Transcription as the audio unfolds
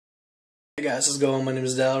Hey guys, how's it going? My name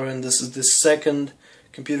is Dalaran. This is the second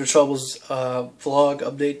computer troubles vlog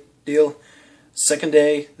update deal. Second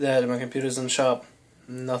day that my computer's in the shop.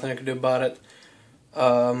 Nothing I can do about it.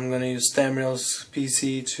 I'm going to use Tamriel's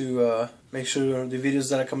PC to make sure the videos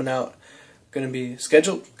that are coming out are going to be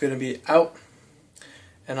scheduled, going to be out.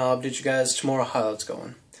 And I'll update you guys tomorrow how it's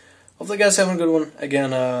going. Hopefully you guys are having a good one.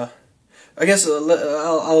 Again, I guess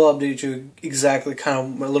I'll update you exactly, kind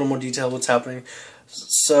of a little more detail what's happening.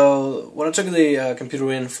 So when I took the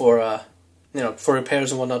computer in for for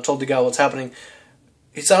repairs and whatnot, told the guy what's happening.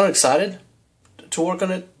 He sounded excited to work on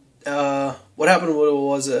it. What happened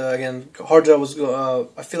was again, hard drive was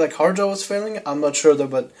I feel like hard drive was failing. I'm not sure though,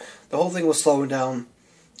 but the whole thing was slowing down,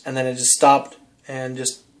 and then it just stopped and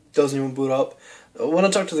just doesn't even boot up. When I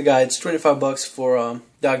talked to the guy, it's $25 for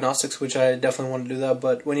diagnostics, which I definitely want to do that.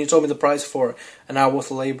 But when he told me the price for an hour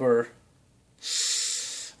worth of labor,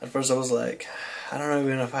 at first I was like, I don't know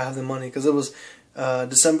even if I have the money, because it was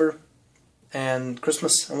December and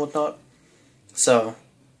Christmas and whatnot. So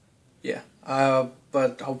yeah,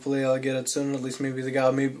 but hopefully I'll get it soon. At least maybe the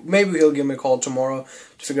guy, maybe he'll give me a call tomorrow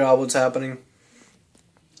to figure out what's happening.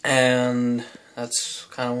 And that's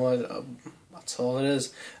kind of what. That's all it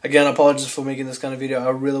is. Again, apologies for making this kind of video.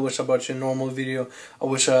 I really wish I brought you a normal video. I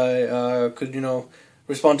wish I could,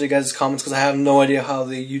 respond to you guys' comments, because I have no idea how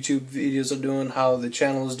the YouTube videos are doing, how the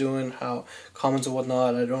channel is doing, how comments and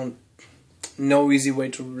whatnot. I don't no easy way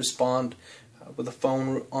to respond with a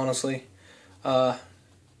phone, honestly.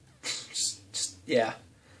 Yeah.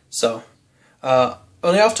 So,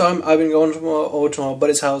 on the off time, I've been going over to my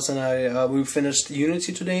buddy's house, and we finished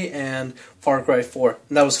Unity today and Far Cry 4,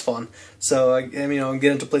 and that was fun. So I'm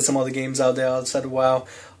getting to play some other games out there outside of WoW.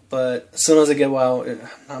 But as soon as I get WoW,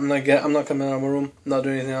 I'm not coming out of my room. I'm not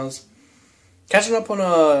doing anything else. Catching up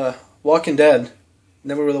on Walking Dead.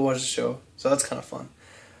 Never really watched the show, so that's kind of fun.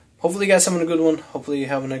 Hopefully you guys having a good one. Hopefully you're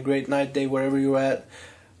having a great night, day, wherever you're at.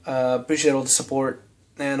 Appreciate all the support.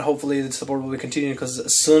 And hopefully the support will be continuing, because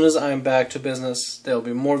as soon as I'm back to business, there will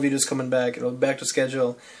be more videos coming back. It'll be back to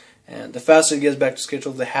schedule. And the faster it gets back to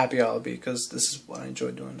schedule, the happier I'll be, because this is what I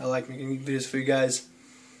enjoy doing. I like making videos for you guys.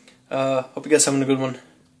 Hope you guys having a good one.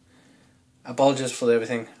 I apologize for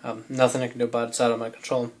everything. Nothing I can do about it. It's out of my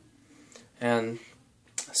control. And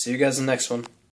I'll see you guys in the next one.